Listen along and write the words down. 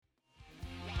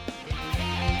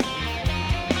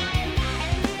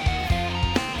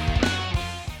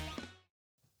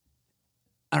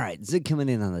right, Zig coming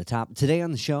in on the top. Today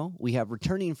on the show, we have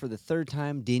returning for the third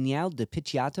time Danielle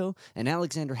Picciotto and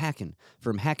Alexander Hacken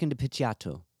from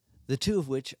Hackedepicciotto, the two of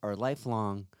which are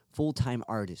lifelong, full-time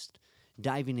artists,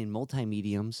 diving in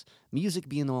multi-mediums, music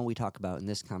being the one we talk about in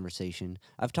this conversation.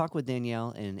 I've talked with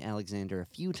Danielle and Alexander a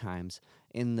few times,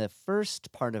 and the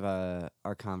first part of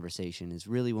our conversation is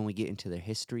really when we get into their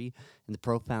history and the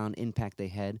profound impact they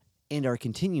had and are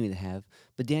continuing to have.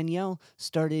 But Danielle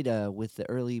started with the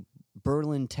early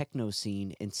Berlin techno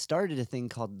scene and started a thing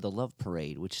called the Love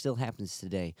Parade, which still happens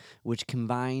today, which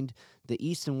combined the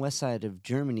east and west side of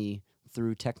Germany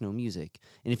through techno music.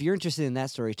 And if you're interested in that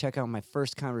story, check out my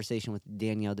first conversation with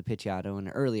Danielle Picciotto in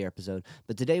an earlier episode.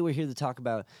 But today we're here to talk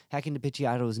about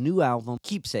Hackedepicciotto's new album,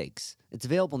 Keepsakes. It's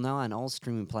available now on all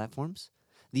streaming platforms.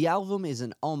 The album is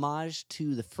an homage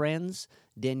to the friends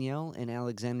Danielle and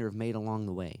Alexander have made along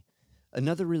the way.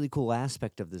 Another really cool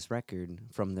aspect of this record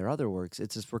from their other works,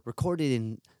 it's recorded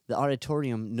in the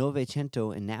Auditorium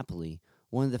Novecento in Napoli,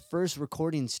 one of the first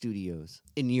recording studios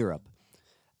in Europe.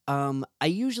 I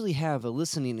usually have a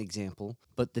listening example,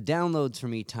 but the downloads for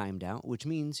me timed out, which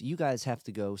means you guys have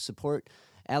to go support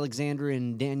Alexander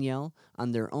and Danielle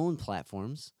on their own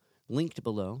platforms, linked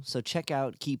below. So check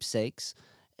out Keepsakes,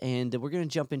 and we're going to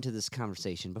jump into this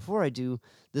conversation. Before I do,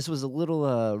 this was a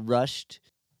little rushed.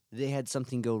 They had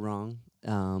something go wrong,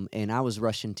 and I was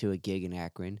rushing to a gig in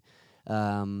Akron.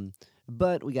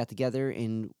 But we got together,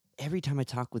 and every time I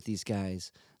talk with these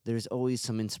guys, there's always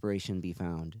some inspiration to be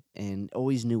found and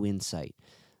always new insight.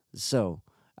 So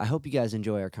I hope you guys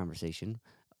enjoy our conversation.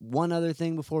 One other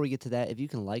thing before we get to that, if you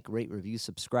can like, rate, review,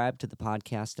 subscribe to the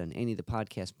podcast on any of the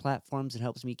podcast platforms, it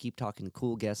helps me keep talking to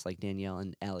cool guests like Danielle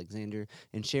and Alexander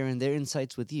and sharing their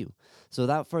insights with you. So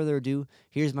without further ado,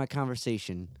 here's my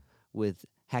conversation with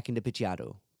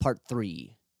Hackedepicciotto, Part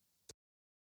 3.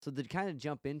 So to kind of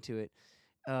jump into it,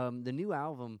 the new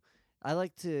album, I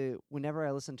like to, whenever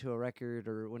I listen to a record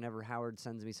or whenever Howard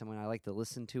sends me someone, I like to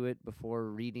listen to it before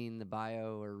reading the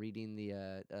bio or reading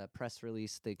the press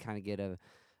release to kind of get a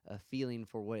feeling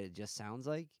for what it just sounds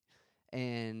like.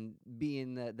 And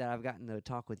being that I've gotten to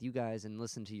talk with you guys and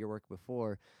listen to your work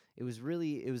before, it was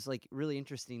really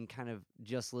interesting kind of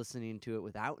just listening to it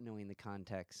without knowing the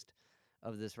context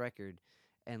of this record.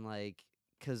 And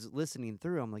because listening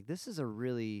through, I'm like, this is a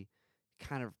really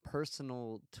kind of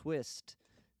personal twist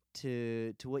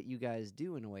to what you guys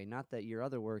do in a way. Not that your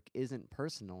other work isn't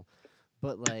personal,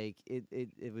 but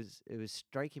it was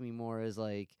striking me more as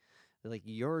like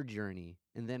your journey.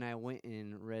 And then I went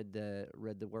and read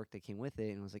the work that came with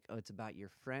it, and I was like, oh, it's about your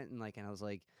friend, and I was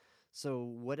like, so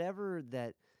whatever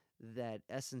that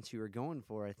essence you were going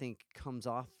for, I think comes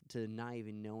off to not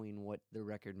even knowing what the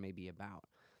record may be about.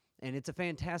 And it's a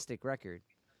fantastic record.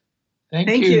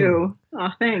 Thank you. Oh,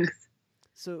 thanks.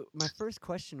 So my first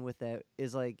question with that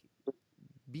is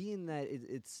being that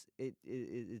it's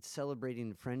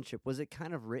celebrating friendship. Was it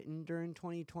kind of written during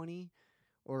 2020,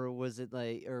 or was it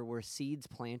or were seeds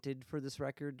planted for this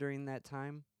record during that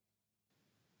time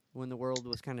when the world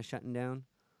was kind of shutting down?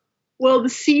 Well, the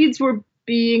seeds were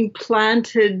being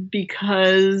planted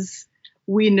because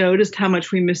we noticed how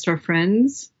much we missed our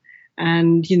friends.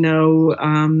 And,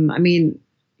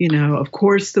 of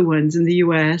course, the ones in the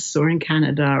US or in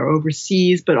Canada or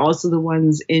overseas, but also the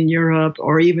ones in Europe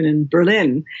or even in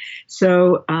Berlin.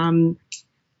 So, I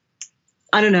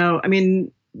don't know. I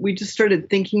mean, we just started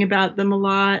thinking about them a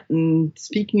lot and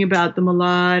speaking about them a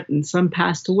lot, and some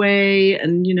passed away.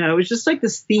 And, it was just like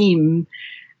this theme.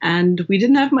 And we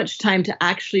didn't have much time to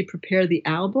actually prepare the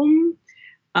album,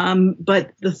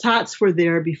 but the thoughts were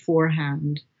there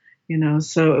beforehand.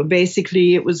 So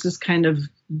basically it was just kind of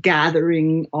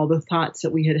gathering all the thoughts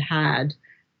that we had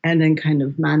and then kind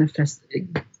of manifesting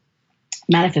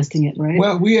it, right?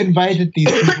 Well, we invited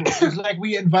these people. It's like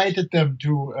we invited them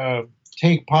to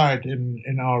take part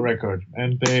in our record,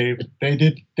 and they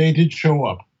did show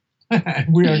up.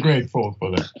 And we are grateful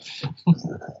for that.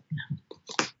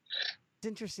 It's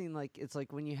interesting, it's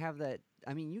like when you have that,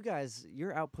 I mean, you guys,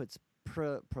 your output's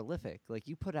prolific.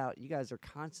 You guys are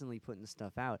constantly putting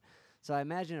stuff out. So I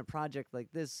imagine a project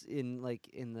like this in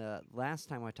the last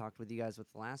time I talked with you guys with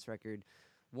the last record,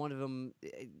 one of them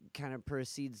kind of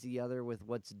precedes the other with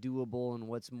what's doable and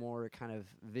what's more kind of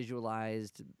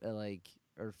visualized,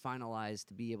 or finalized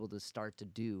to be able to start to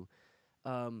do.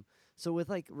 So with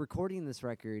recording this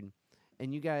record,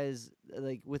 and you guys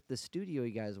with the studio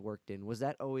you guys worked in, was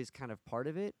that always kind of part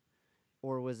of it,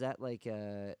 or was that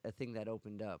a thing that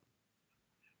opened up?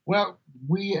 Well,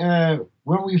 when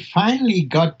we finally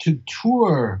got to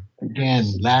tour again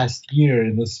last year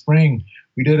in the spring,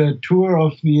 we did a tour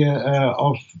of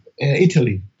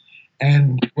Italy,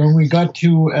 And when we got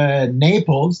to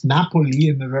Napoli,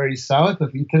 in the very south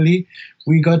of Italy,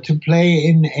 we got to play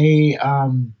in a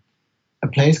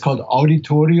place called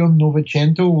Auditorium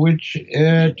Novecento, which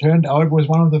turned out was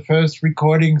one of the first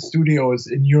recording studios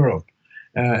in Europe,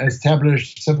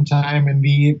 established sometime in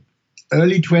the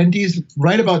early 20s,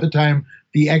 right about the time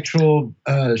the actual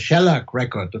shellac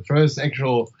record, the first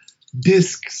actual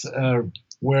discs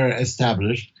were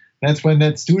established. That's when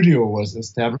that studio was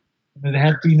established. It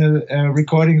had been a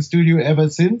recording studio ever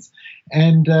since,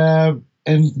 and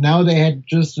now they had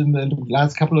just in the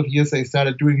last couple of years they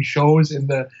started doing shows in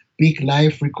the big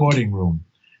live recording room,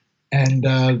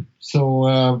 and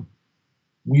so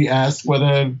we asked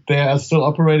whether they are still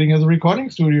operating as a recording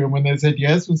studio. And when they said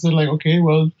yes, we said like, okay,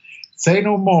 well, say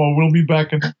no more. We'll be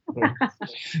back in.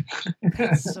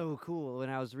 That's so cool. When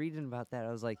I was reading about that,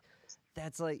 I was like,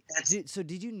 that's like. So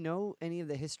did you know any of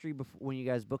the history before when you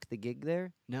guys booked the gig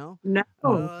there? No. No.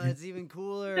 Oh, that's even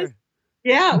cooler.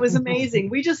 Yeah, it was amazing.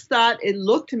 We just thought it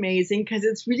looked amazing because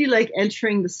it's really like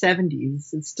entering the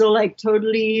 70s. It's still like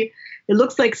totally, it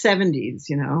looks like 70s,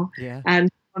 you know? Yeah.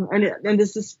 And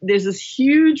there's this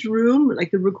huge room, like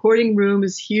the recording room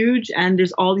is huge, and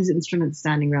there's all these instruments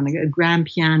standing around, like a grand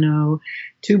piano,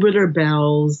 tubular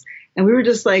bells. And we were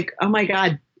just like, oh my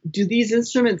God, do these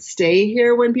instruments stay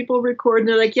here when people record? And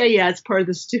they're like, yeah, it's part of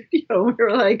the studio. We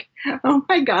were like, oh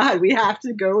my God, we have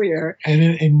to go here. And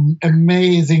an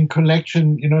amazing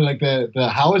collection, you know, like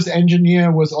the house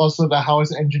engineer was also the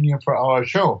house engineer for our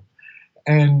show.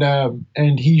 And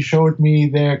he showed me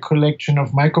their collection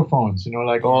of microphones, you know,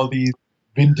 like all these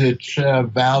vintage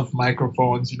valve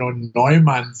microphones, you know,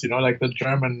 Neumanns, you know, like the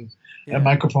German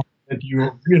microphone that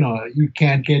you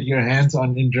can't get your hands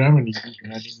on in Germany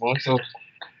anymore. So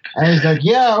I was like,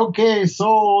 yeah, okay,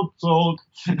 sold.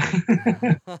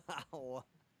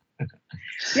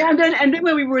 Yeah, and then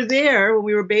when we were there, when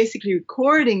we were basically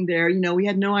recording there, you know, we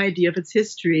had no idea of its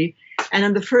history. And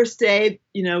on the first day,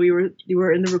 you know, we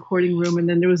were in the recording room, and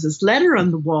then there was this letter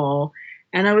on the wall.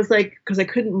 And I was like, because I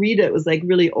couldn't read it was like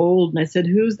really old. And I said,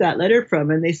 who's that letter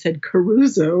from? And they said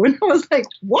Caruso. And I was like,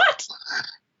 what?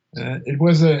 It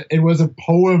was a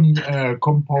poem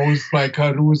composed by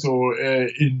Caruso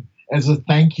as a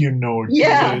thank you note.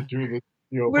 Yeah. To the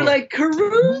we're like,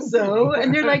 Caruso?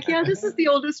 And they're like, yeah, this is the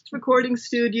oldest recording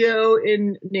studio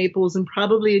in Naples and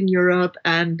probably in Europe.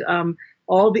 And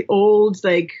all the old,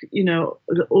 like, you know,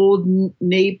 the old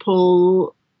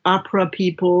Naples opera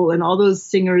people and all those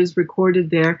singers recorded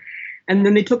there. And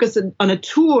then they took us on a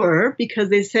tour because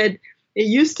they said it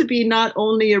used to be not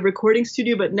only a recording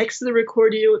studio, but next to the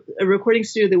recording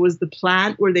studio, there was the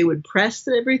plant where they would press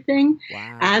everything.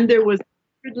 Wow. And there was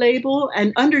label,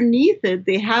 and underneath it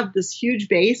they have this huge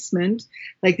basement,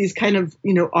 like these kind of,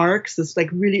 you know, arcs, this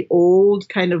like really old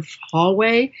kind of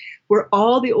hallway where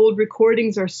all the old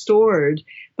recordings are stored,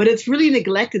 but it's really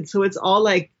neglected, so it's all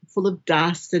like full of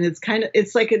dust, and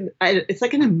it's like in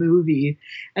a movie.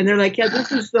 And they're like, yeah,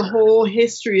 this is the whole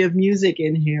history of music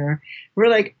in here. We're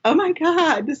like, oh my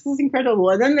God, this is incredible.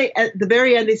 And then they, at the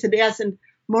very end, they said, yes, and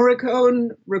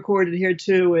Morricone recorded here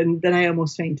too, and then I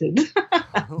almost fainted.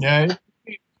 Yeah.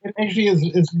 It actually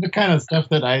is the kind of stuff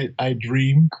that I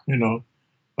dream, you know,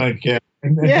 like,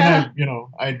 and then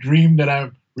I dream that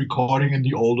I'm recording in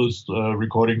the oldest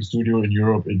recording studio in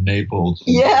Europe in Naples.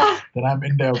 Yeah. That I'm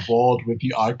in their vault with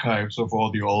the archives of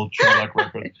all the old Sherlock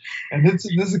records. And this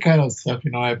is the kind of stuff,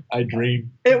 you know, I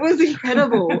dream. It was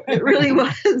incredible. It really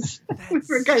was. That's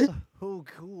so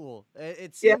cool.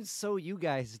 It seems so you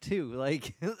guys too,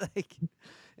 like,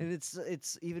 and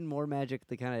it's even more magic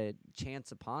the kind of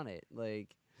chance upon it,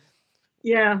 like.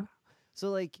 Yeah.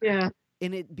 So like, yeah.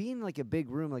 And it being like a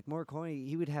big room, like Morricone,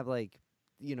 he would have like,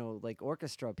 you know, like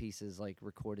orchestra pieces like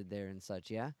recorded there and such.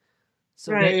 Yeah.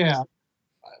 So right. Yeah.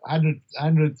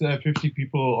 150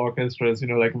 people orchestras, you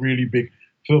know, like really big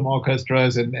film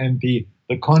orchestras, and the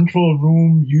control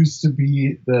room used to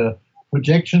be the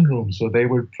projection room, so they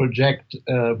would project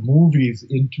movies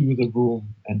into the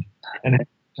room and the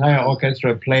entire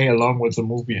orchestra play along with the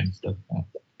movie and stuff.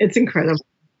 It's incredible.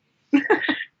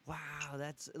 Wow,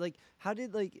 that's like, how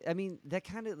did, like, I mean, that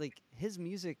kind of like his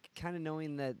music, kind of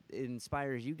knowing that it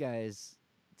inspires you guys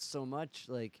so much,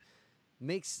 like,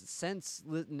 makes sense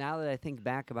now that I think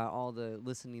back about all the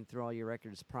listening through all your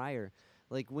records prior.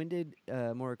 Like, when did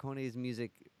Morricone's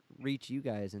music reach you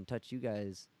guys and touch you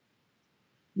guys?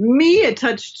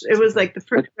 It was like the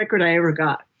first record I ever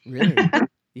got. Really?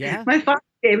 Yeah. My father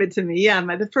gave it to me. Yeah,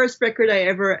 the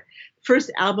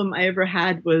first album I ever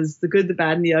had was The Good, the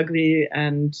Bad, and the Ugly,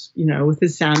 and, you know, with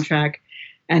his soundtrack.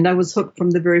 And I was hooked from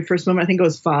the very first moment. I think I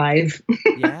was 5.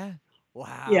 Yeah.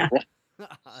 Wow. Yeah.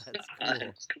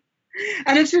 That's cool.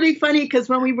 And it's really funny because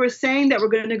when we were saying that we're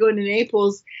going to go to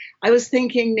Naples, I was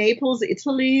thinking Naples,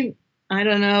 Italy. I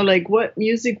don't know, like what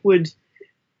music would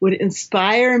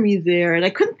inspire me there, and I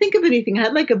couldn't think of anything. I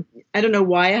had like I don't know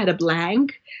why I had a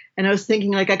blank, and I was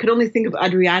thinking like I could only think of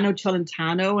Adriano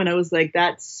Celentano, and I was like,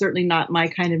 that's certainly not my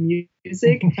kind of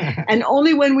music. And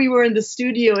only when we were in the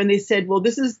studio and they said, well,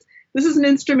 this is an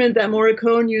instrument that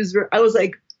Morricone used, I was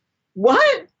like,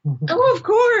 what? Oh, of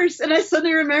course. And I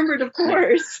suddenly remembered, of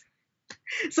course.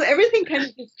 So everything kind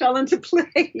of just fell into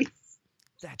place.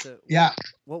 That's a Yeah,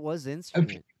 what was the a few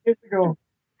instrument? years ago,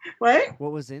 What?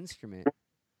 What was the instrument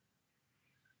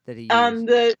that he used?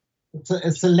 The it's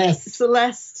a Celeste.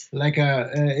 Celeste. Like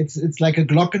it's like a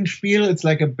glockenspiel. It's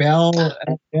like a bell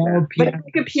But piano. it's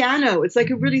like a piano. It's like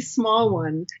a really small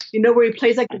one, where he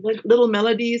plays like the little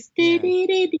melodies. Yeah.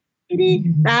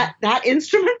 That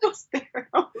instrument was there.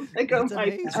 I was like, That's oh my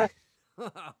amazing. god!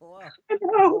 Wow.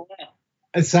 No.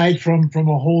 Aside from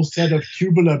a whole set of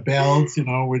tubular bells,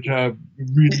 which are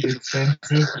really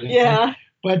expensive. Yeah.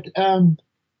 But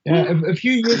yeah, a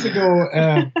few years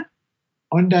ago,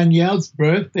 on Danielle's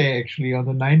birthday, actually, on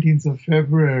the 19th of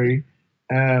February,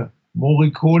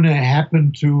 Morricone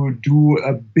happened to do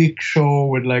a big show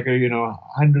with like a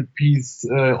 100-piece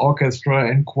orchestra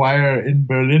and choir in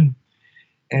Berlin,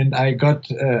 and I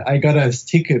got us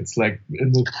tickets like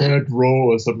in the third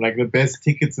row or something, like the best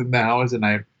tickets in the house, and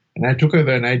I took her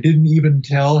there, and I didn't even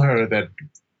tell her that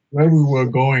where we were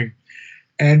going.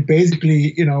 And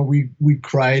basically, we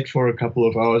cried for a couple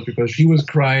of hours because she was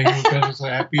crying because I was so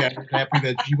happy. I was happy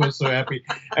that she was so happy,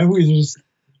 and we just,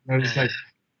 I was like,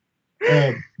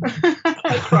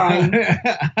 Crying.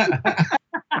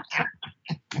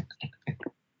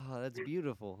 Oh, that's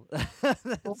beautiful.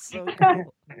 That's so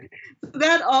cool.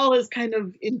 That all is kind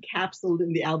of encapsulated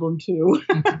in the album too.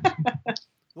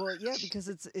 Well, yeah, because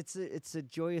it's a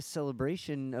joyous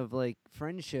celebration of like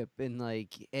friendship and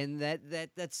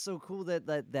that's so cool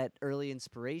that early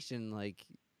inspiration like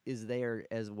is there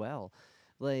as well.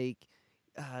 Like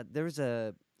there was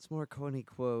a Morricone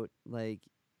quote like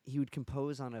he would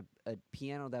compose on a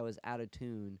piano that was out of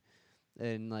tune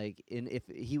and like in if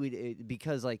he would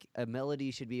because like a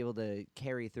melody should be able to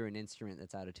carry through an instrument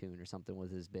that's out of tune or something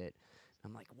was his bit.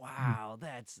 I'm like, wow,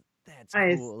 that's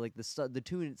Nice. cool. Like the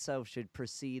tune itself should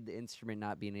precede the instrument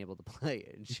not being able to play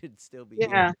it. It should still be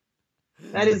Yeah,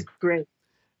 that good. is great.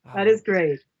 That Oh, is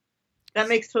great. That s-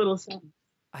 makes total sense.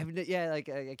 yeah, like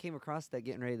I came across that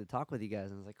getting ready to talk with you guys,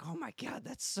 and I was like, oh my god,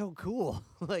 that's so cool.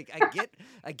 Like I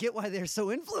get why they're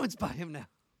so influenced by him now.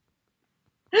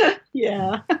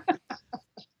 Yeah.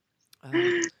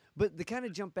 Um, but the kind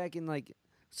of jump back in like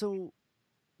so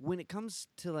when it comes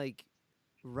to like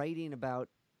writing about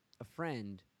a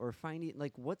friend or finding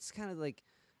like what's kind of like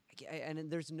and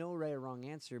there's no right or wrong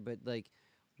answer but like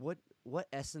what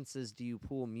essences do you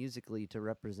pull musically to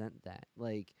represent that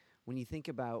like when you think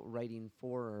about writing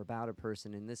for or about a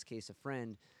person in this case a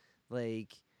friend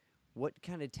like what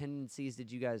kind of tendencies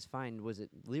did you guys find was it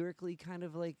lyrically kind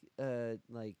of like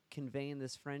conveying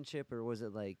this friendship or was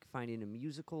it like finding a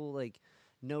musical like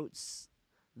notes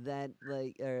that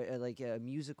like a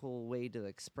musical way to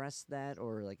express that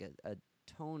or like a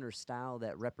tone or style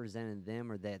that represented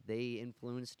them or that they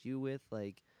influenced you with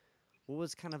like what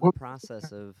was kind of the Well,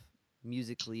 process of most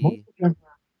musically of them,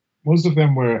 most of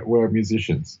them were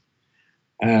musicians,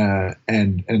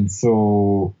 and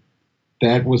so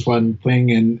that was one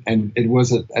thing, and it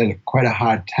was quite a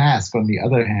hard task on the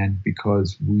other hand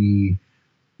because we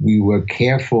were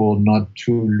careful not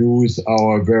to lose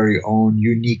our very own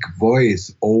unique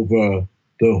voice over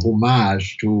the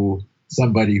homage to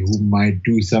somebody who might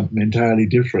do something entirely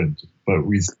different, but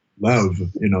we love,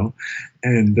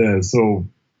 and so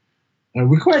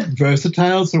we're quite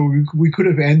versatile. So we could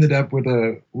have ended up with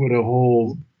a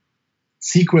whole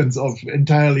sequence of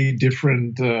entirely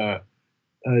different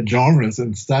genres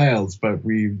and styles, but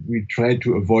we tried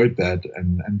to avoid that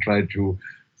and tried to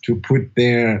put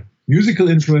their musical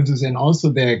influences and also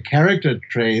their character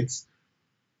traits,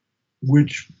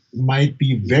 which might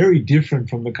be very different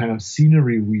from the kind of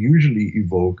scenery we usually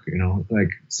evoke.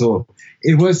 Like so,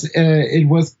 it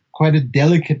was quite a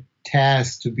delicate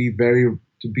task to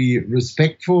be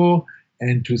respectful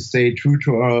and to stay true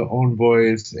to our own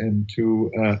voice and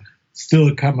to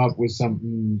still come up with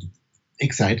something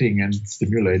exciting and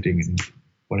stimulating and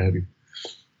what have you.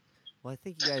 well I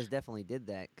think you guys definitely did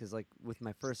that because like with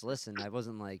my first listen I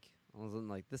wasn't like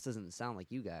this doesn't sound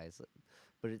like you guys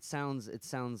but it sounds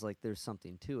like there's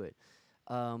something to it.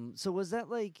 So was that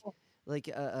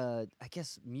I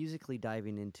guess musically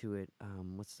diving into it.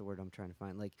 What's the word I'm trying to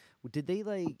find? Like, did they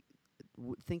like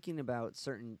thinking about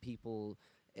certain people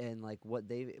and like what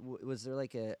they was there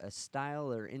like a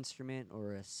style or instrument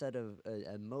or a set of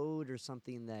a mode or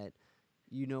something that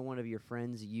one of your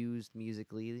friends used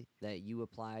musically that you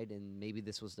applied, and maybe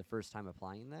this was the first time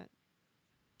applying that?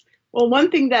 Well,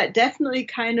 one thing that definitely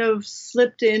kind of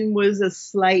slipped in was a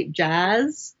slight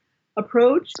jazz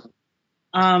approach,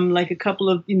 like a couple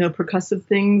of percussive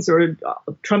things or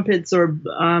trumpets or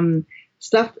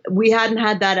stuff. We hadn't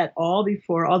had that at all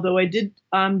before. Although I did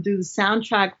do the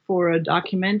soundtrack for a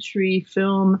documentary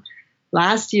film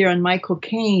last year on Michael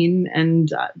Caine,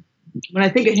 and when I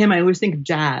think of him, I always think of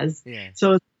jazz. Yeah.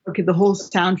 So okay, the whole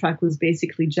soundtrack was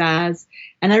basically jazz,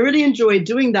 and I really enjoyed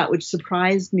doing that, which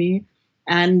surprised me.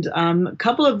 And a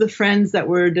couple of the friends that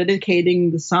we're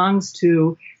dedicating the songs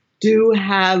to do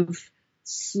have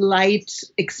slight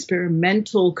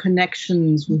experimental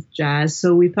connections with jazz.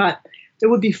 So we thought it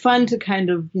would be fun to kind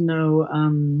of,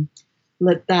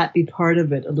 let that be part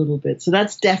of it a little bit. So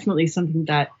that's definitely something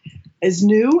that is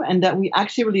new and that we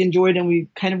actually really enjoyed and we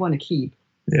kind of want to keep.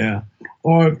 Yeah.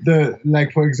 Or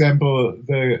for example,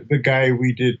 the guy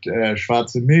we did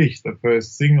Schwarze Milch, the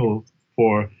first single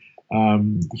for,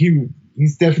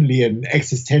 he's definitely an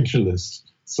existentialist.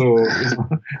 So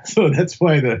so that's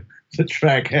why the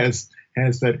track has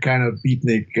that kind of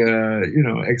beatnik,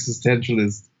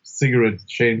 existentialist, cigarette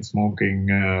chain smoking,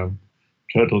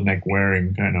 turtleneck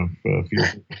wearing kind of feel.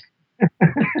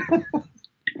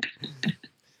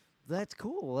 That's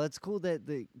cool. That's cool that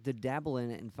the dabble in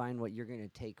it and find what you're gonna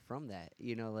take from that.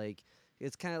 Like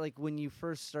it's kind of like when you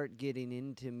first start getting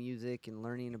into music and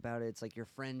learning about it. It's like your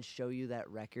friends show you that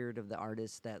record of the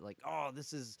artist that like, oh,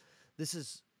 this is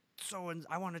so, and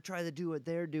I want to try to do what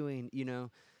they're doing.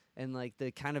 And like to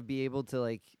kind of be able to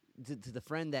like to the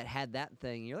friend that had that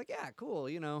thing, you're like, yeah, cool.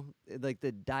 Like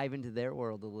to dive into their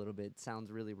world a little bit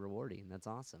sounds really rewarding. That's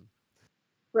awesome.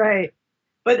 Right.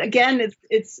 But again,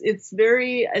 it's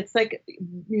very, it's like,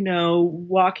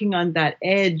 walking on that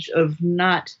edge of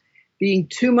not being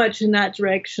too much in that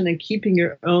direction and keeping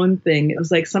your own thing. It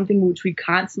was like something which we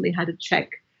constantly had to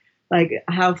check, like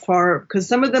how far, because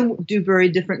some of them do very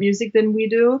different music than we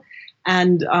do.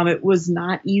 And it was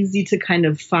not easy to kind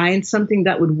of find something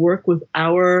that would work with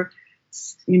our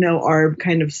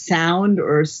kind of sound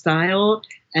or style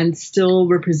and still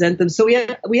represent them. So we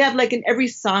have like in every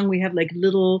song, we have like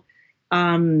little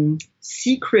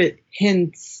secret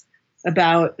hints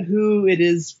about who it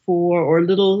is for, or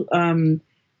little,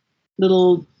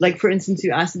 like, for instance,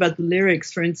 you asked about the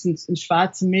lyrics. For instance, in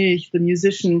Schwarze Milch, the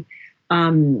musician,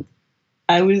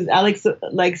 Alex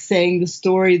like saying the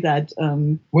story that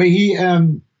well,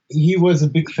 he was a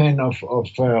big fan of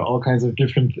all kinds of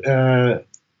different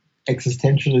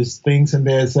existentialist things, and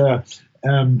there's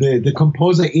the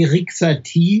composer Eric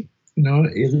Satie.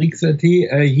 Eric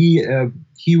Satie.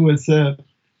 He was a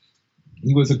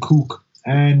kook,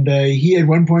 and he at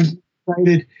one point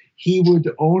decided he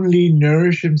would only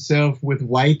nourish himself with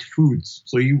white foods.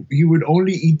 So he would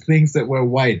only eat things that were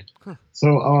white. Huh.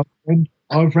 So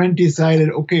our friend decided,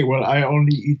 okay, well, I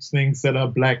only eat things that are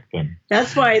black then.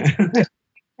 That's why the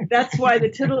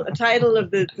title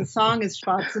of the song is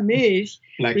Schwarze Milch,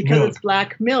 because it's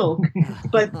black milk.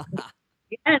 But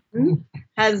again,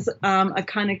 has a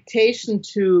connotation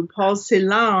to Paul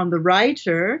Celan, the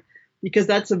writer, because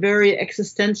that's a very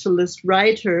existentialist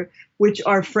writer, which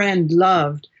our friend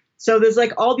loved. So there's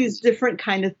like all these different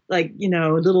kind of like,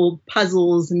 little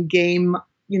puzzles and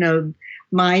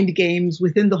mind games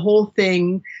within the whole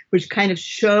thing, which kind of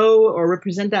show or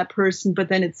represent that person, but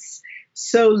then it's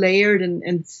so layered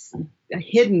and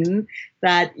hidden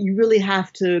that you really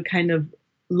have to kind of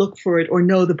look for it or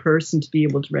know the person to be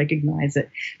able to recognize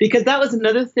it. Because that was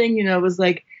another thing, it was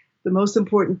like the most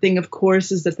important thing, of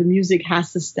course, is that the music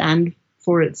has to stand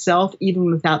for itself, even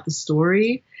without the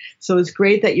story. So it's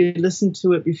great that you listen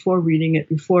to it before reading it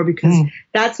before, because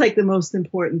that's like the most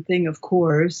important thing, of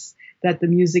course, that the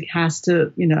music has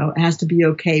to be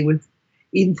okay with,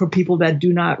 even for people that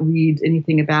do not read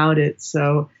anything about it.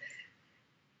 So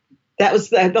that was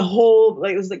the whole,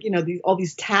 like, it was like, all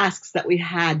these tasks that we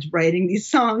had writing these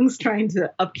songs, trying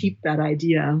to upkeep that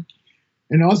idea.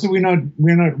 And also we're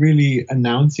not really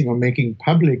announcing or making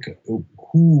public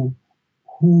who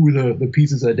the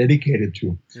pieces are dedicated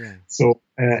to. Yeah. So,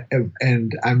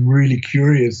 and I'm really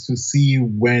curious to see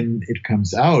when it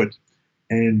comes out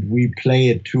and we play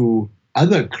it to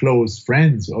other close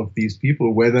friends of these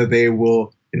people, whether they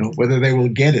will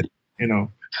get it,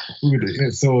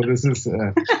 So this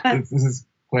is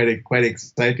quite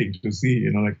exciting to see,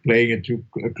 like playing it to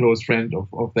a close friend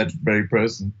of that very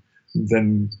person.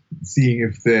 then seeing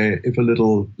if a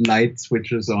little light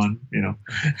switches on,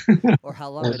 Or how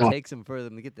long Or it not. takes them for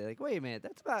them to get there. Like, wait a minute,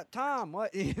 that's about Tom.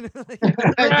 What? Yeah,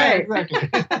 Right. exactly.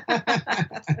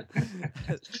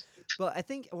 But I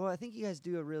think you guys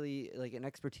do a really like an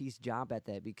expertise job at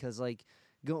that, because like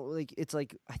it's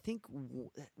like I think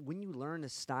when you learn a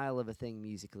style of a thing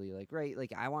musically, like right,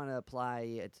 like I want to apply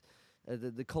it,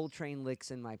 the Coltrane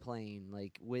licks in my playing,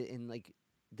 like and like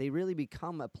they really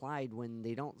become applied when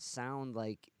they don't sound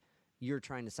like you're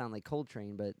trying to sound like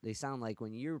Coltrane, but they sound like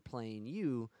when you're playing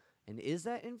you. And is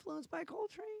that influenced by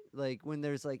Coltrane? Like when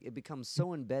there's like it becomes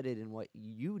so embedded in what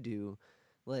you do,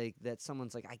 like that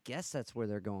someone's like, I guess that's where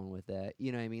they're going with that.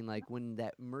 You know what I mean? Like when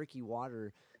that murky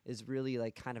water is really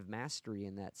like kind of mastery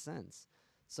in that sense.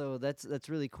 So that's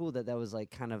really cool that was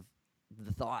like kind of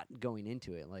the thought going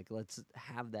into it. Like let's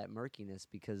have that murkiness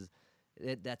because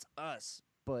that's us,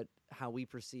 but how we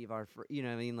perceive you know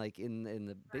what I mean? Like in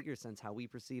the bigger sense, how we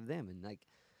perceive them, and like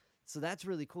so that's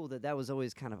really cool that was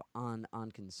always kind of on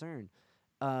concern.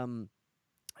 Um,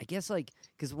 I guess like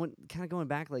because when kind of going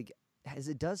back, like as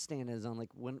it does stand as on like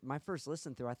when my first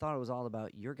listen through, I thought it was all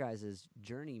about your guys'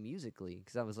 journey musically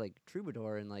because I was like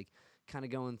troubadour and like kind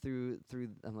of going through.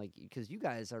 I'm like because you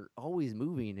guys are always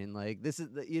moving and like this is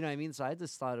you know what I mean. So I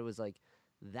just thought it was like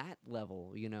that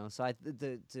level, you know. So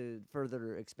to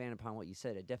further expand upon what you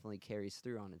said, it definitely carries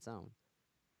through on its own.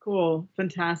 Cool.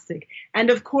 Fantastic. And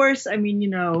of course, I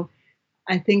mean,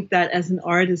 I think that as an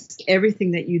artist,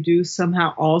 everything that you do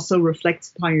somehow also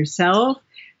reflects upon yourself.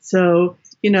 So,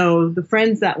 the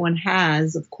friends that one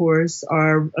has, of course,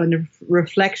 are a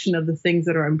reflection of the things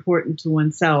that are important to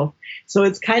oneself. So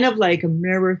it's kind of like a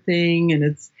mirror thing.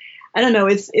 And I don't know,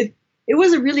 it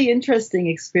was a really interesting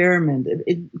experiment.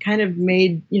 It kind of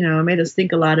made us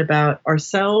think a lot about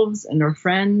ourselves and our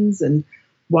friends and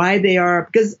why they are,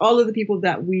 because all of the people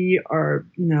that we are,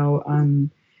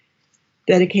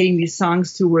 dedicating these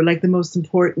songs to were like the most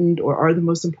important or are the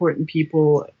most important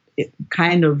people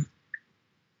kind of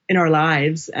in our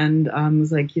lives. And it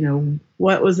was like,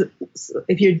 what was it?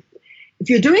 If you're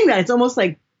doing that, it's almost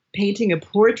like painting a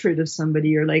portrait of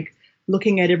somebody or like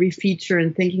looking at every feature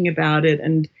and thinking about it.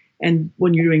 And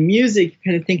when you're doing music,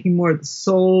 you're kind of thinking more of the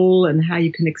soul and how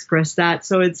you can express that.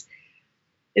 So it's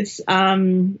a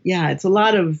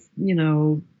lot of, I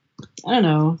don't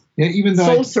know, even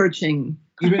though soul searching.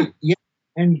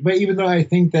 But even though I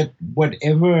think that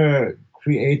whatever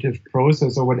creative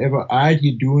process or whatever art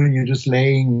you're doing, you're just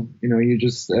laying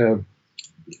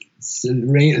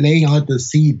out the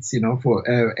seeds,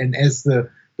 and as the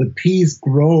piece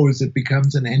grows, it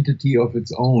becomes an entity of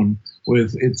its own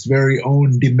with its very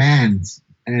own demands,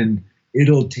 and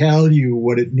it'll tell you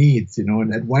what it needs,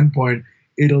 and at one point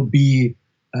it'll be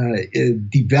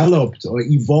developed or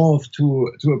evolved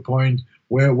to a point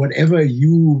where whatever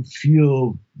you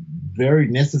feel very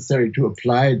necessary to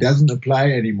apply doesn't apply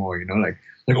anymore. Like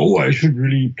oh, I should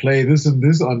really play this and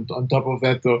this on top of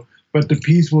that though. But the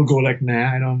piece will go like,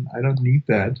 nah, I don't need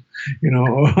that,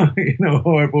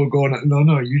 or it will go,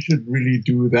 no, you should really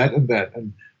do that and that,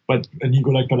 and you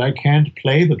go like, but I can't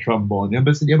play the trombone. Yeah,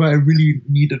 but I really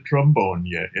need a trombone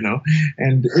here,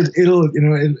 and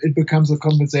it becomes a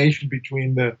conversation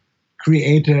between the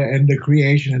creator and the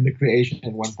creation, and the creation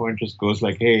at one point just goes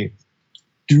like, hey,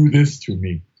 do this to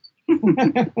me.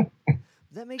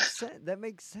 That makes sense. That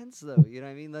makes sense, though. You know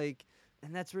what I mean? Like,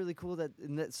 and that's really cool.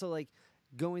 So like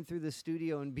going through the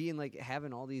studio and being like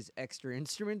having all these extra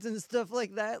instruments and stuff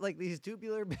like that, like these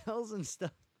tubular bells and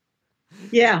stuff.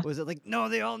 Yeah. Was it like, no,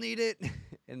 they all need it?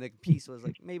 And the piece was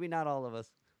like, maybe not all of us.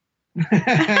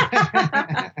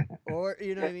 Or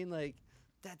you know what I mean? Like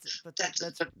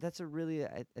that's a really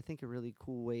I think a really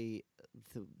cool way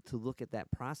to look at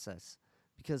that process,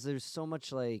 because there's so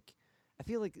much like I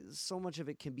feel like so much of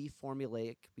it can be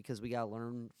formulaic because we gotta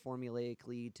learn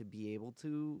formulaically to be able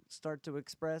to start to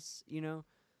express,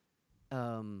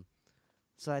 So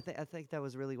I think that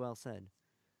was really well said.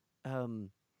 I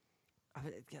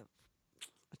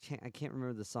can't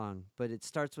remember the song, but it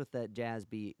starts with that jazz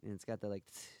beat and it's got that like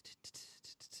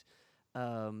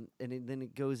and then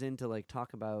it goes into like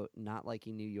talk about not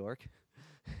liking New York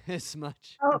as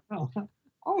much.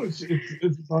 Oh, it's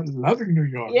about loving New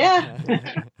York. Yeah.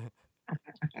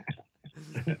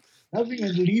 Loving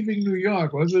and leaving New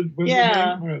York. Was it the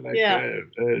name? Or like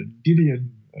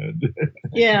Gideon?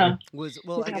 Yeah.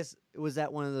 I guess was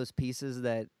that one of those pieces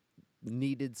that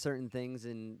needed certain things,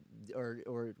 and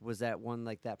or was that one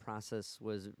like that process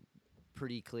was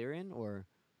pretty clear in, or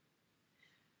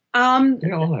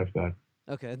they all have that.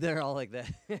 Okay, they're all like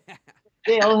that.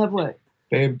 They all have what?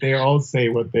 They all say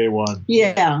what they want.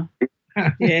 Yeah.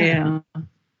 Yeah.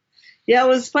 Yeah, it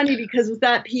was funny because with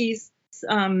that piece,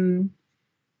 I mean,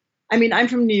 I'm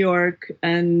from New York,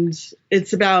 and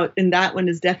it's about, and that one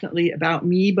is definitely about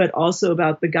me, but also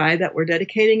about the guy that we're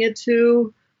dedicating it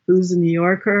to, who's a New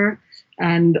Yorker.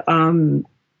 And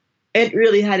it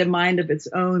really had a mind of its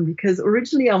own, because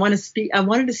originally I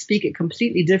wanted to speak it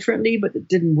completely differently, but it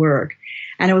didn't work.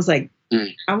 And I was like,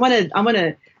 I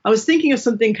was thinking of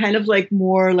something kind of like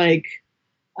more like,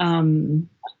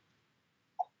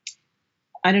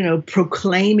 I don't know,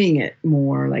 proclaiming it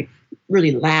more, like really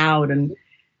loud, and it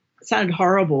sounded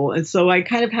horrible. And so I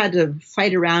kind of had to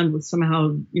fight around with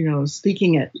somehow,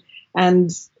 speaking it.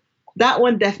 And that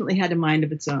one definitely had a mind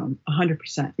of its own,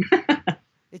 100%.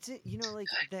 It's like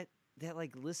that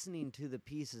like listening to the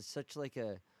piece is such like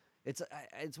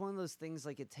it's one of those things,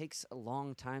 like it takes a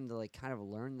long time to like kind of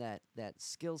learn that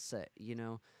skill set,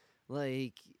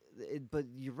 like but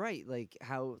you're right, like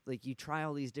how like you try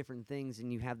all these different things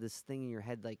and you have this thing in your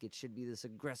head like it should be this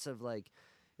aggressive, like,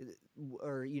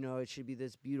 or it should be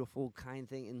this beautiful kind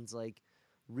thing, and it's like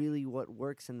really what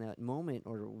works in that moment,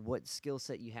 or what skill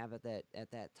set you have at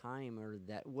that time, or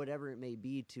that whatever it may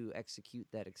be to execute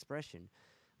that expression.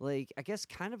 Like, I guess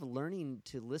kind of learning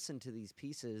to listen to these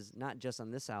pieces, not just on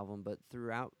this album but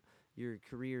throughout your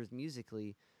careers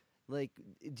musically. Like,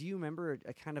 do you remember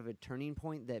a kind of a turning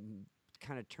point that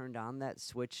kind of turned on that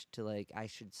switch to like, I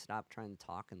should stop trying to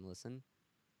talk and listen?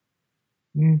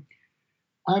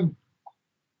 I'm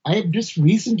I've just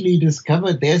recently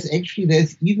discovered there's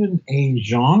even a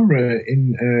genre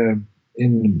in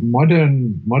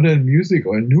modern music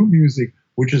or new music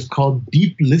which is called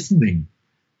deep listening,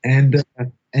 and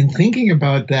thinking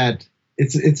about that,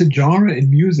 it's a genre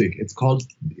in music. It's called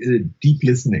deep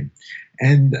listening,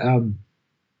 and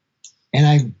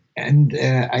I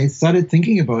started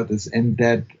thinking about this, and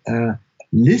that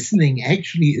listening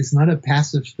actually is not a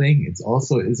passive thing. It's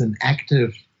also is an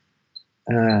active.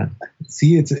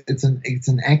 It's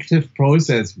an active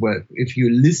process where if you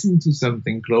listen to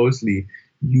something closely,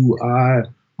 you are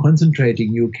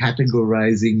concentrating, you're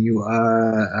categorizing, you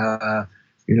are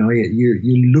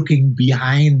you're looking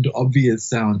behind obvious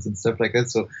sounds and stuff like that.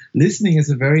 So listening is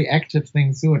a very active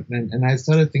thing too, and I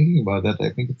started thinking about that.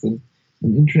 I think it's an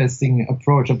interesting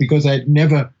approach, because I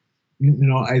never,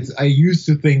 I used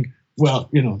to think, well,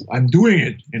 I'm doing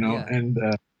it, Yeah.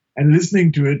 and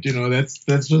listening to it,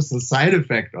 that's just a side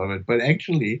effect of it. But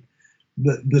actually,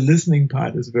 the listening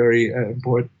part is very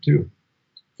important too.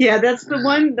 Yeah, that's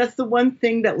the one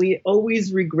thing that we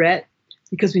always regret,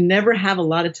 because we never have a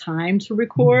lot of time to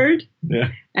record.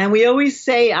 Yeah. And we always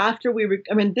say after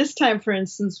this time, for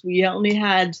instance, we only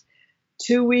had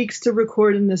 2 weeks to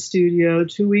record in the studio,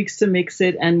 2 weeks to mix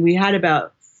it, and we had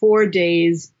about 4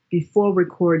 days before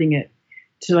recording it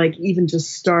to like even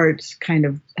just start kind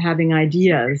of having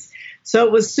ideas. So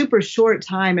it was super short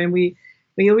time, and we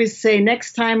always say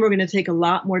next time we're going to take a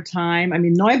lot more time. I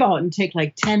mean, Neubauten take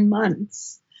like 10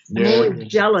 months. I'm always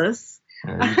jealous.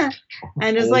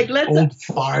 And it's like, old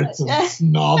farts and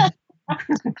snob.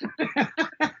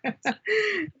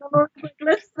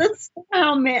 let's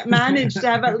somehow manage to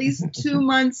have at least 2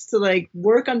 months to like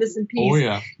work on this in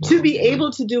peace, to be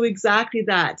able to do exactly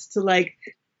that, to like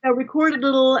record a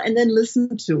little and then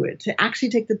listen to it, to actually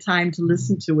take the time to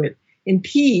listen to it in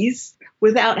peace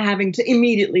without having to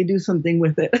immediately do something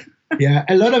with it. Yeah,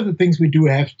 a lot of the things we do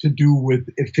have to do with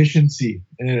efficiency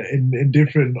on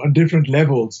different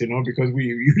levels, because we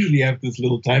usually have this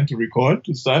little time to record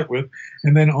to start with,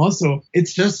 and then also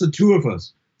it's just the two of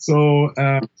us. So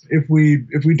if we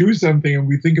do something and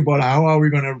we think about how are we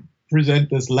going to present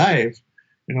this live,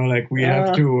 like we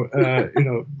have to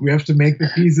we have to make the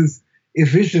pieces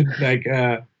efficient, like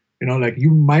like you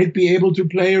might be able to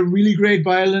play a really great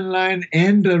violin line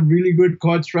and a really good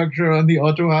chord structure on the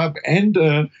auto harp and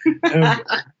a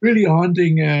really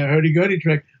haunting hurdy-gurdy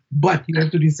track, but you have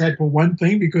to decide for one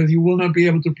thing, because you will not be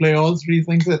able to play all three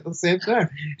things at the same time.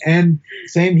 And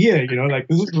same here, like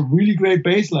this is a really great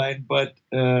bass line, but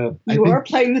you are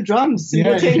playing the drums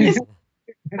simultaneously.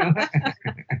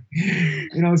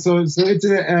 So it's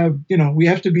we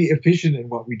have to be efficient in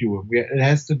what we do. It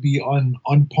has to be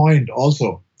on point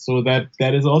also. So that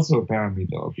is also a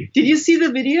parameter. Obviously. Did you see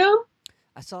the video?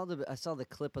 I saw the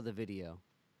clip of the video.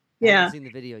 Yeah. I haven't seen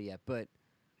the video yet, but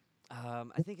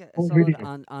I think I saw it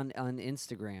on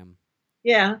Instagram.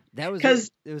 Yeah. That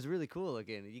was it was really cool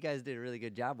looking. You guys did a really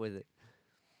good job with it.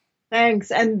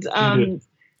 Thanks. And I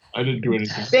didn't do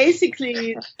anything.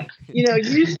 Basically,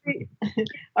 usually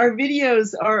our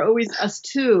videos are always us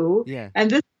two. Yeah.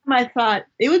 And this time I thought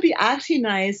it would be actually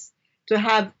nice to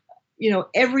have,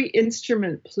 every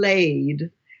instrument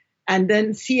played, and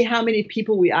then see how many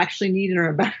people we actually need in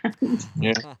our band.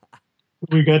 Yeah.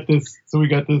 we got this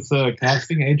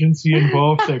casting agency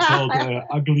involved. They're called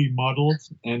Ugly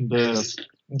Models, and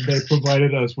they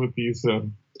provided us with these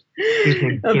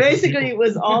different Basically, people. it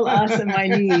was all us and my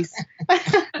niece.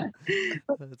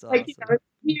 That's Like, awesome. it's a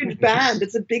huge band.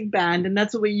 It's a big band, and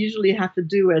that's what we usually have to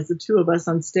do as the two of us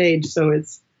on stage. So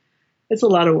it's a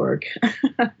lot of work.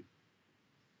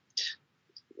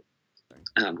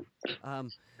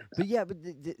 Um, but yeah, but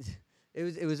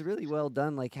it was really well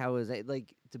done. Like how is it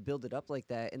like to build it up like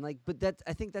that, and like, but that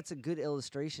I think that's a good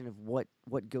illustration of what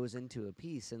goes into a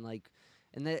piece, and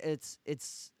that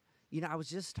it's. I was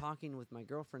just talking with my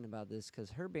girlfriend about this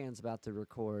because her band's about to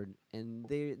record, and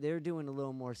they're doing a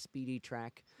little more speedy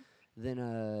track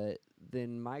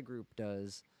than my group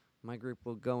does. My group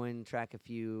will go in, track a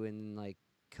few, and like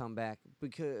come back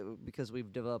because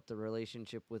we've developed a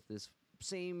relationship with this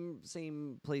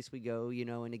same place we go,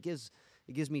 and it gives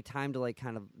me time to like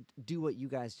kind of do what you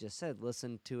guys just said,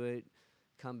 listen to it,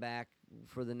 come back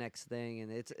for the next thing,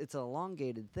 and it's an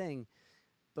elongated thing,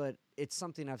 but it's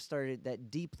something I've started,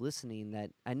 that deep listening,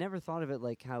 that I never thought of it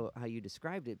like how you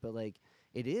described it, but like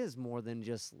it is more than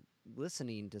just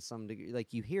listening to some degree.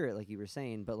 Like you hear it, like you were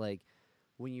saying, but like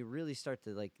when you really start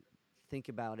to like think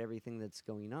about everything that's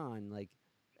going on, like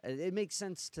it makes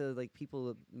sense to like people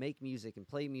that make music and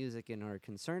play music and are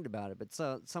concerned about it, but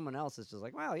someone else is just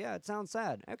like, wow, yeah, it sounds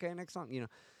sad. Okay, next song.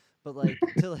 But like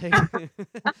to like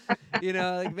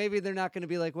like maybe they're not going to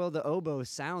be like, well, the oboe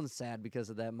sounds sad because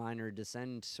of that minor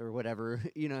descent or whatever.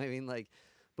 You know what I mean? Like,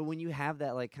 but when you have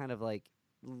that like kind of like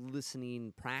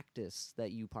listening practice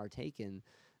that you partake in,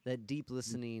 that deep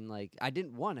listening, like I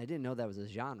didn't know that was a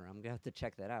genre. I'm gonna have to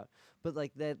check that out. But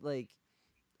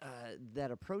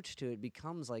that approach to it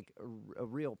becomes like a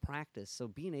real practice. So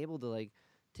being able to like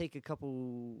take a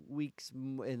couple weeks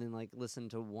and then like listen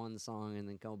to one song and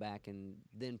then go back and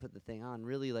then put the thing on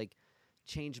really like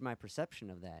changed my perception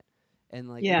of that. And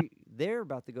like Yeah. they're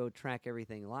about to go track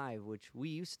everything live, which we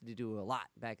used to do a lot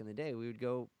back in the day. We would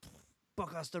go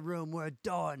book us the room, we're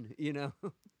done. But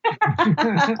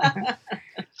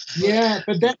Yeah,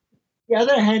 but then the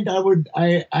other hand, I would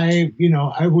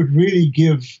really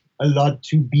give a lot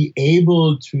to be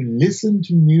able to listen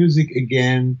to music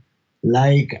again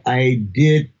like I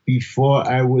did before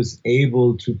I was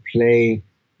able to play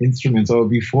instruments, or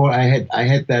before I had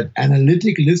that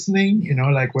analytic listening,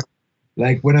 yeah,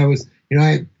 like when I was,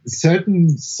 certain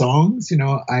songs,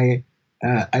 I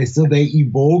still, they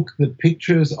evoke the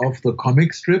pictures of the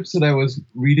comic strips that I was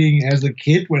reading as a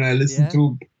kid when I listened yeah,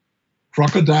 to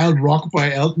Crocodile Rock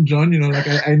by Elton John. Like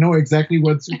I know exactly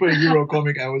what superhero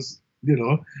comic I was,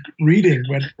 reading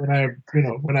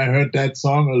when I heard that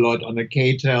song a lot on a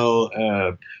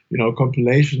KTEL,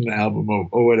 compilation album,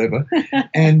 or whatever.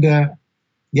 And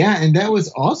yeah, and that was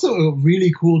also a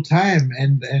really cool time.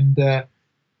 And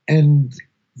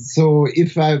so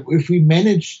if we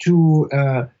manage to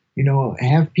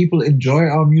have people enjoy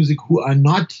our music who are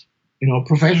not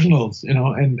professionals,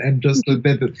 and just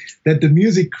that the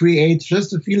music creates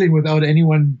just a feeling without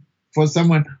anyone, for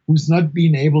someone who's not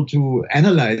being able to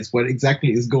analyze what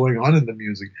exactly is going on in the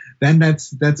music, then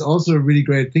that's also a really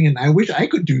great thing. And I wish I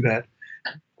could do that.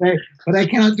 But I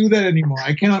cannot do that anymore.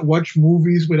 I cannot watch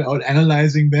movies without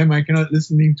analyzing them. I cannot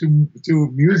listening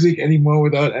to music anymore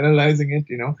without analyzing it.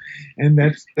 And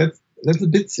that's a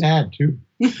bit sad too.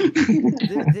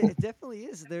 it definitely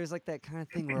is. There's like that kind of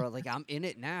thing where like I'm in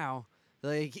it now.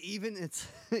 Like even it's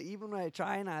even when I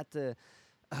try not to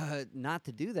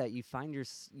do that, you find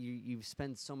you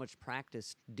spend so much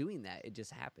practice doing that, it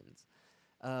just happens.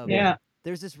 Um, Yeah. Yeah.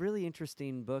 there's this really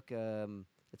interesting book.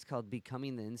 It's called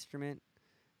Becoming the Instrument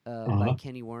by Uh-huh.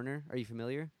 Kenny Warner. Are you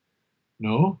familiar?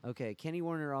 No. Okay, Kenny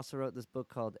Warner also wrote this book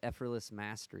called Effortless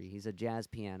Mastery. He's a jazz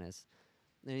pianist,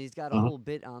 and he's got a Uh-huh. whole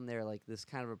bit on there, like this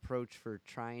kind of approach for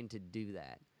trying to do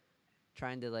that,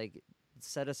 trying to like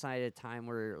set aside a time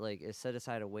where like set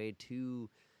aside a way to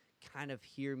kind of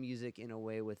hear music in a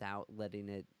way without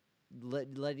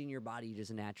letting your body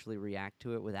just naturally react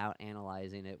to it without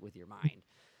analyzing it with your mind.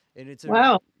 And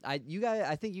Wow. I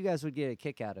think you guys would get a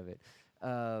kick out of it.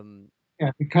 Um,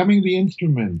 Yeah, becoming the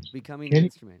instrument. Becoming the Kenny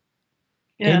Instrument.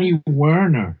 Yeah. Kenny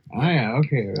Werner. Ah, Yep. yeah.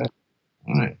 Okay. Right.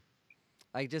 All right.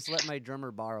 I just let my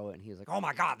drummer borrow it, and he was like, "Oh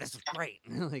my god, this is great!"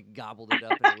 Like gobbled it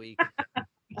up in a week.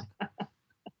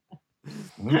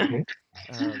 Okay.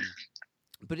 um,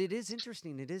 but it is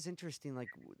interesting. It is interesting, like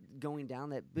going down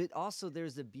that. But also,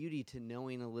 there's the beauty to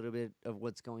knowing a little bit of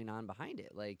what's going on behind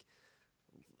it. Like,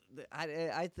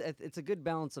 it's a good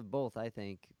balance of both. I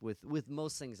think with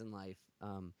most things in life.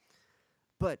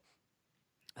 But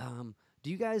um,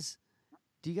 do you guys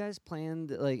plan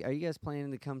like? Are you guys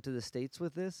planning to come to the States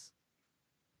with this?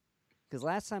 Because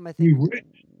last time I We think would.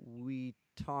 we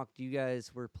talked, you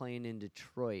guys were playing in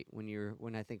Detroit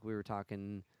when I think we were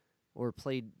talking, or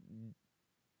played,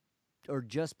 or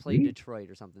just played Really? Detroit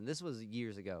or something. This was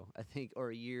years ago, I think, or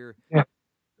a year. Yeah.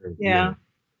 Yeah.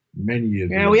 Many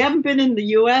years Yeah, ago. we haven't been in the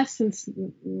U.S. since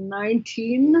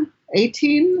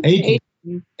 1918. 18.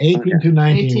 18 to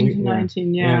 19. 18 to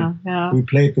 19, yeah. We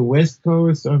played the West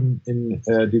Coast in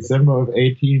December of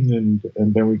 18, and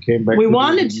then we came back. We to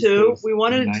wanted the East to. Coast We in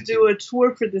wanted to 19. do a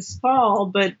tour for this fall,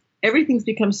 but everything's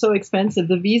become so expensive.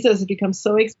 The visas have become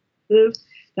so expensive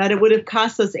that it would have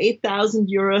cost us 8,000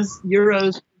 euros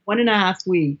 1.5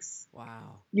 weeks.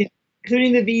 Wow. Yeah,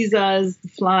 including the visas, the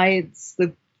flights,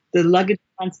 the luggage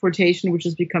transportation, which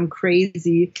has become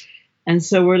crazy. And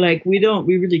so we're like, we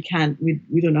really can't, we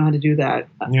don't know how to do that.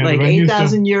 Yeah, like when you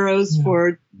 8,000 euros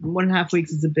for 1.5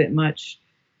 weeks is a bit much.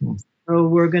 Hmm. So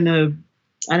we're gonna,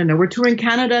 I don't know, we're touring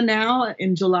Canada now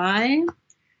in July.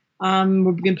 We're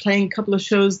going to be playing a couple of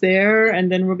shows there,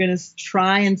 and then we're going to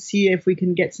try and see if we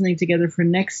can get something together for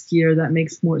next year that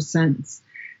makes more sense.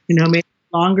 You know, maybe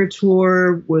a longer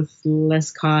tour with less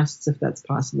costs, if that's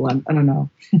possible. I don't know.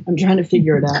 I'm trying to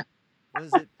figure it out.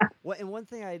 Was it? And one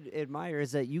thing I admire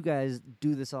is that you guys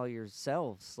do this all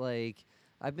yourselves. Like,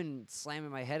 I've been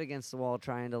slamming my head against the wall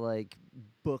trying to like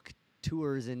book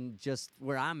tours and just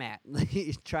where I'm at,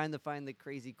 like, trying to find the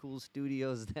crazy cool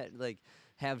studios that like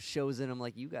have shows in them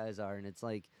like you guys are, and it's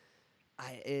like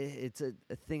it's a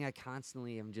thing I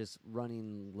constantly am just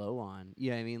running low on. You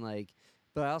know what I mean? Like,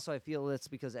 but I feel that's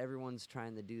because everyone's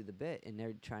trying to do the bit and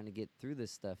they're trying to get through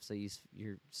this stuff. So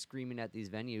you're screaming at these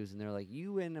venues and they're like,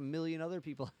 you and a million other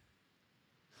people.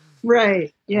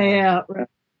 Right. Yeah. Right.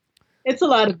 It's a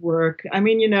lot of work. I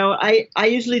mean, you know, I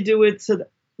usually do it so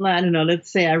that, I don't know,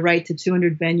 let's say I write to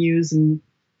 200 venues and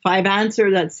 5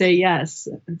 answer that say yes.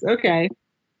 It's okay.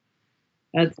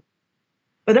 But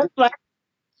that's life.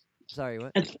 Sorry,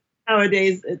 what? That's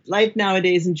nowadays. Life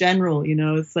nowadays in general, you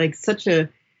know, it's like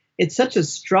it's such a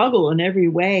struggle in every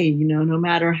way. You know, no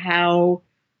matter how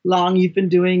long you've been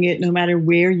doing it, no matter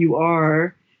where you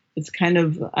are, it's kind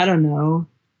of, I don't know.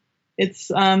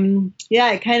 It's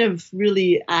it kind of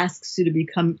really asks you to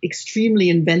become extremely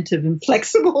inventive and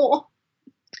flexible.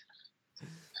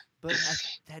 But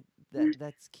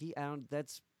that's key.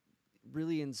 That's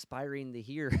really inspiring to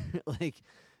hear, like,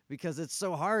 because it's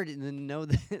so hard and then know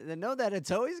that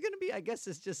it's always going to be. I guess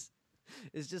it's just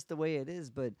the way it is.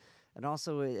 But and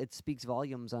also it speaks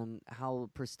volumes on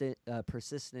how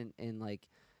persistent and like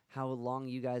how long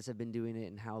you guys have been doing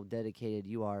it and how dedicated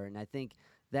you are. And I think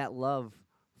that love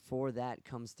for that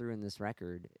comes through in this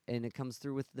record, and it comes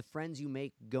through with the friends you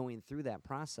make going through that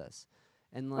process.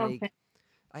 And like, Okay.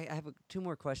 I have 2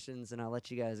 more questions, and I'll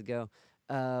let you guys go.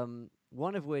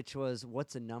 One of which was,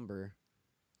 what's a number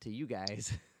to you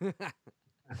guys?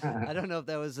 I don't know if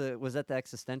that was that the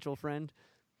existential friend?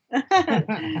 No,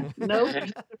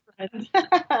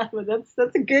 but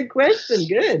that's a good question.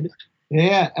 Good.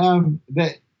 Yeah.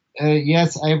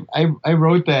 Yes, I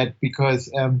wrote that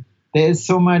because there is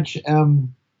so much.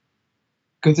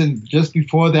 Because just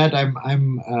before that,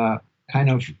 I'm kind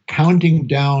of counting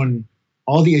down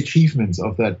all the achievements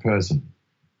of that person.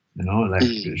 You know, like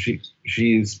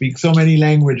she speaks so many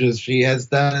languages. She has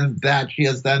done that. She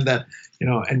has done that. You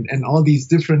know, and all these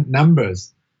different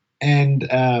numbers, and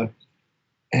I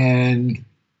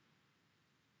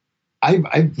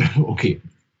okay.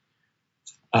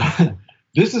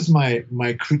 This is my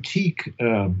critique.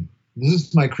 This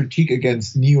is my critique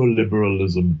against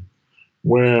neoliberalism,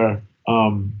 where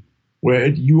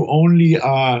you only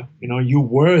are, you know, your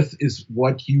worth is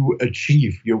what you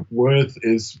achieve. Your worth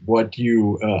is what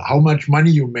you, how much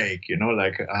money you make, you know,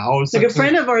 like how. Like a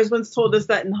friend of ours once told us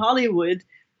that in Hollywood,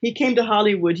 he came to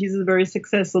Hollywood. He's a very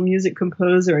successful music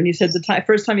composer. And he said the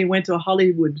first time he went to a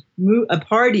Hollywood a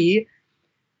party,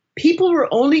 people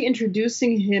were only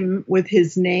introducing him with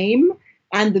his name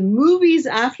and the movies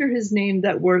after his name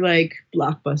that were like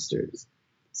blockbusters.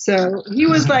 So he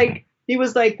was like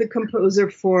the composer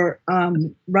for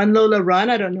Run Lola Run.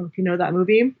 I don't know if you know that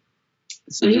movie.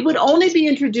 So he would only be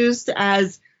introduced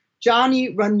as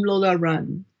Johnny Run Lola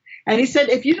Run. And he said,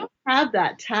 if you don't have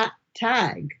that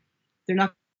tag, they're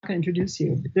not going to introduce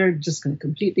you. They're just going to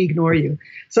completely ignore you.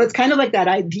 So it's kind of like that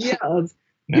idea of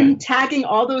tagging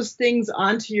all those things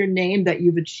onto your name that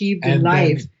you've achieved in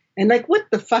life. And like, what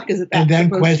the fuck is it that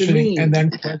supposed to mean? And then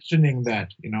questioning that,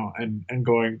 you know, and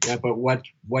going, yeah, but what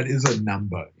is a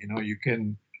number? You know, you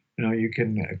can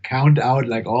count out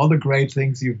like all the great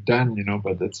things you've done, you know,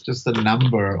 but it's just a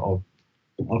number of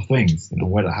things. You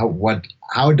know,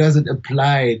 how does it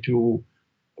apply to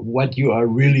what you are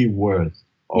really worth?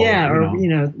 Or, you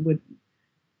know,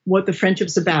 what the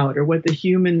friendship's about or what the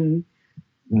human,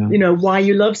 Yeah. why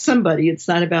you love somebody. It's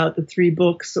not about the 3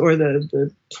 books or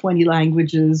the 20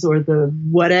 languages or the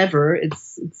whatever.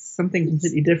 It's something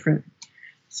completely different.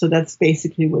 So that's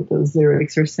basically what those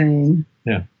lyrics are saying.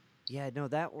 Yeah. Yeah, no,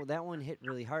 that one hit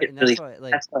really hard, and that's why,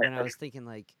 like, when I was thinking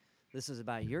like this is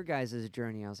about your guys'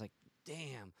 journey, I was like,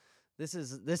 damn, this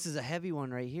is a heavy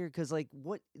one right here, because like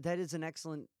what that is an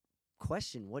excellent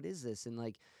question. What is this? And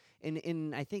like,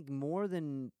 and I think more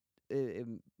than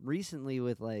recently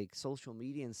with like social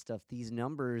media and stuff, these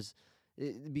numbers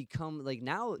become like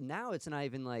now it's not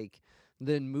even like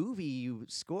the movie you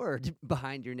scored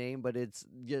behind your name, but it's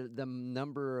the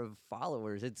number of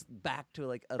followers. It's back to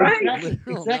like a Right.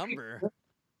 literal Exactly. number.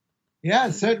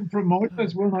 Yeah, certain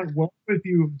promoters will not work with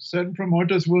you. Certain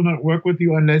promoters will not work with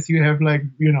you unless you have like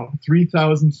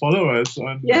 3,000 followers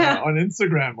on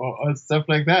Instagram or stuff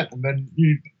like that. And then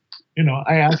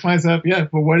I ask myself, yeah,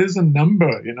 but what is a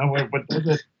number?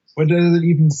 What does it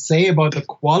even say about the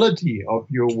quality of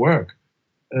your work,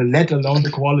 let alone the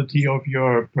quality of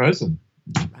your person?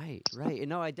 Right. And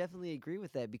no, I definitely agree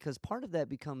with that, because part of that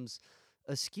becomes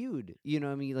skewed. You know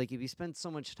what I mean? Like if you spend so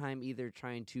much time either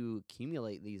trying to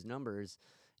accumulate these numbers,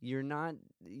 you're not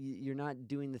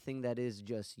doing the thing that is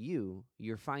just you.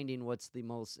 You're finding what's the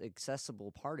most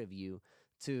accessible part of you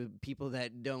to people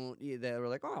that don't that are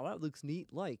like, oh, that looks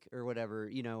neat, like, or whatever,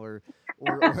 or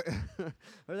or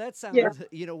that Yeah. sounds,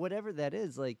 whatever that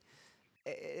is, like,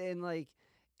 and like,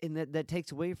 and that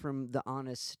takes away from the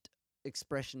honest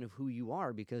expression of who you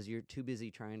are, because you're too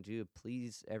busy trying to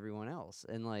please everyone else.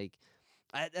 And like,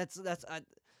 that's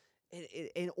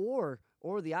or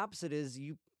the opposite is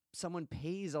you someone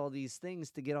pays all these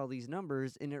things to get all these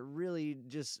numbers, and it really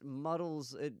just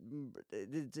muddles it.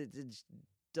 It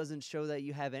doesn't show that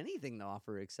you have anything to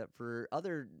offer except for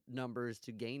other numbers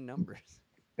to gain numbers.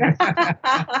 That's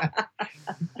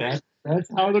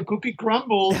how the cookie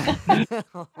crumbles.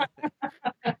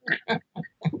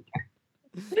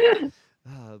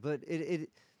 But it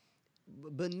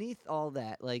beneath all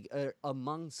that, like,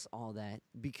 amongst all that,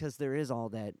 because there is all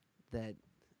that that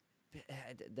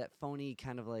phony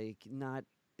kind of like not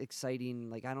exciting,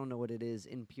 like, I don't know what it is,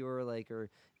 impure, like, or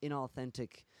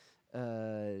inauthentic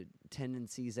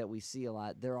tendencies that we see a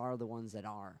lot. There are the ones that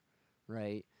are,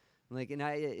 right? Like, and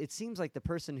it seems like the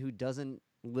person who doesn't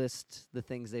list the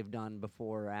things they've done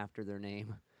before or after their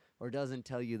name, or doesn't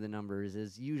tell you the numbers,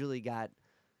 is usually got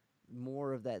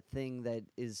more of that thing that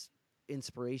is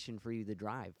inspiration for you to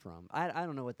drive from. I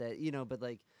don't know what that, but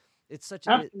like, it's such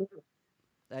Absolutely.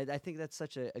 I think that's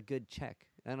such a good check.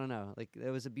 I don't know. Like, it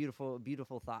was a beautiful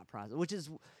thought process, which is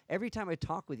every time I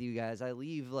talk with you guys, I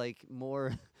leave like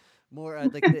more, more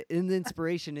like in the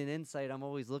inspiration and insight I'm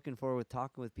always looking for with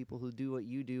talking with people who do what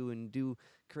you do and do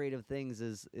creative things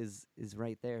is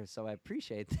right there. So I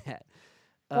appreciate that.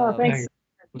 Oh, thanks.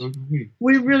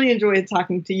 We really enjoyed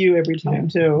talking to you every time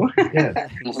too. Yeah.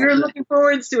 We were looking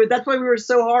forward to it. That's why we were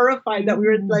so horrified that we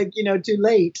were like, too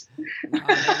late. No,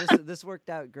 this worked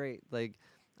out great. Like,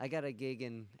 I got a gig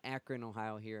in Akron,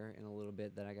 Ohio here in a little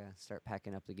bit that I gotta start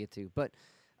packing up to get to. But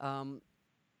Akron,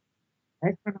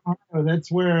 Ohio,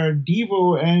 that's where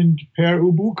Devo and Per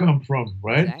Ubu come from,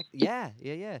 right? yeah.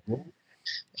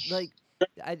 Like,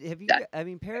 I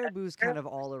mean, Paribu's kind of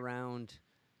all around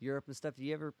Europe and stuff. Do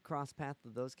you ever cross paths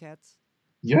with those cats?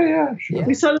 Yeah, sure. Yeah.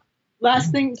 We saw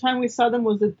last time we saw them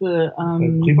was at the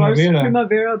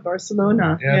Primavera.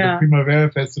 Barcelona. The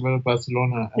Primavera Festival of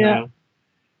Barcelona.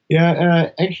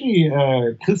 Actually,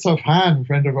 Christoph Hahn, a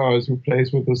friend of ours who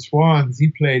plays with the Swans,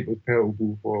 he played with Per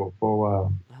Ubu for a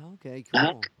while. Oh, okay,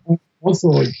 cool.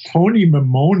 Also, Tony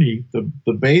Mamoni,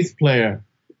 the bass player,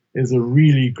 is a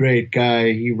really great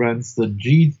guy. He runs the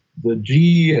G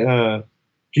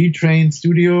Train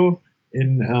studio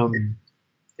in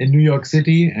New York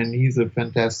City, and he's a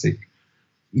fantastic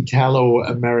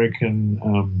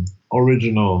Italo-American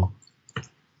original.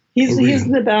 He's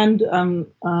in the band.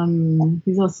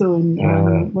 He's also in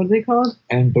what are they called?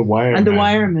 And the Wiremen. And the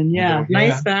Wiremen, yeah.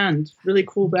 Nice band, really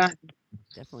cool band.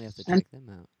 Definitely have to check them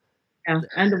out. Yeah,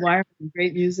 and the Wiremen,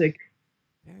 great music.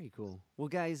 Very cool. Well,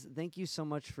 guys, thank you so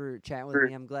much for chatting with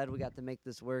me. I'm glad we got to make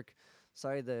this work.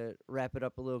 Sorry to wrap it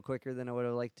up a little quicker than I would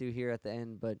have liked to here at the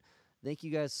end, but thank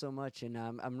you guys so much, and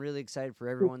I'm really excited for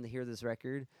everyone to hear this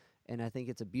record. And I think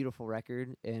it's a beautiful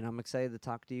record, and I'm excited to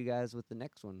talk to you guys with the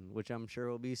next one, which I'm sure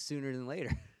will be sooner than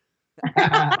later.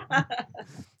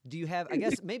 Do you have? I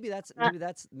guess maybe that's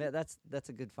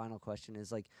a good final question.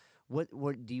 Is like,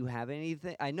 what do you have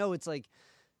anything? I know it's like,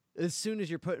 as soon as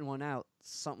you're putting one out,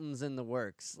 something's in the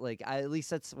works. Like, at least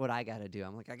that's what I gotta do.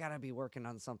 I'm like, I gotta be working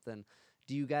on something.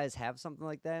 Do you guys have something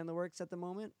like that in the works at the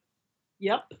moment?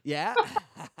 Yep. Yeah?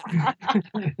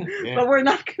 But we're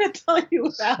not going to tell you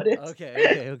about it.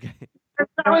 Okay.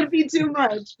 That would be too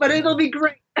much, but it'll be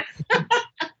great.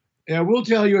 Yeah, we'll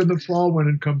tell you in the fall when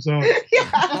it comes out.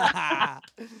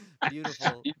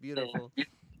 Beautiful.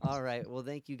 All right. Well,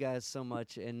 thank you guys so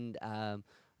much, and I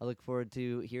look forward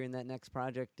to hearing that next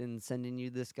project and sending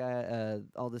you this guy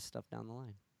all this stuff down the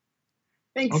line.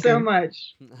 Thanks so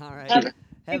much. All right.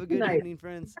 Have a good evening,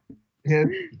 friends. Yeah.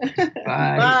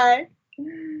 Bye.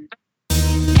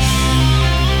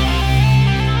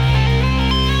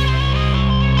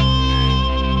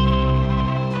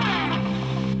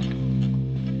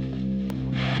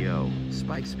 Yo,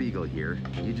 Spike Spiegel here.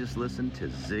 You just listened to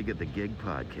Zig at the Gig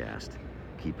podcast.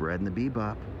 Keep riding the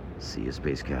bebop. See you,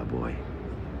 Space Cowboy.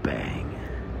 Bang.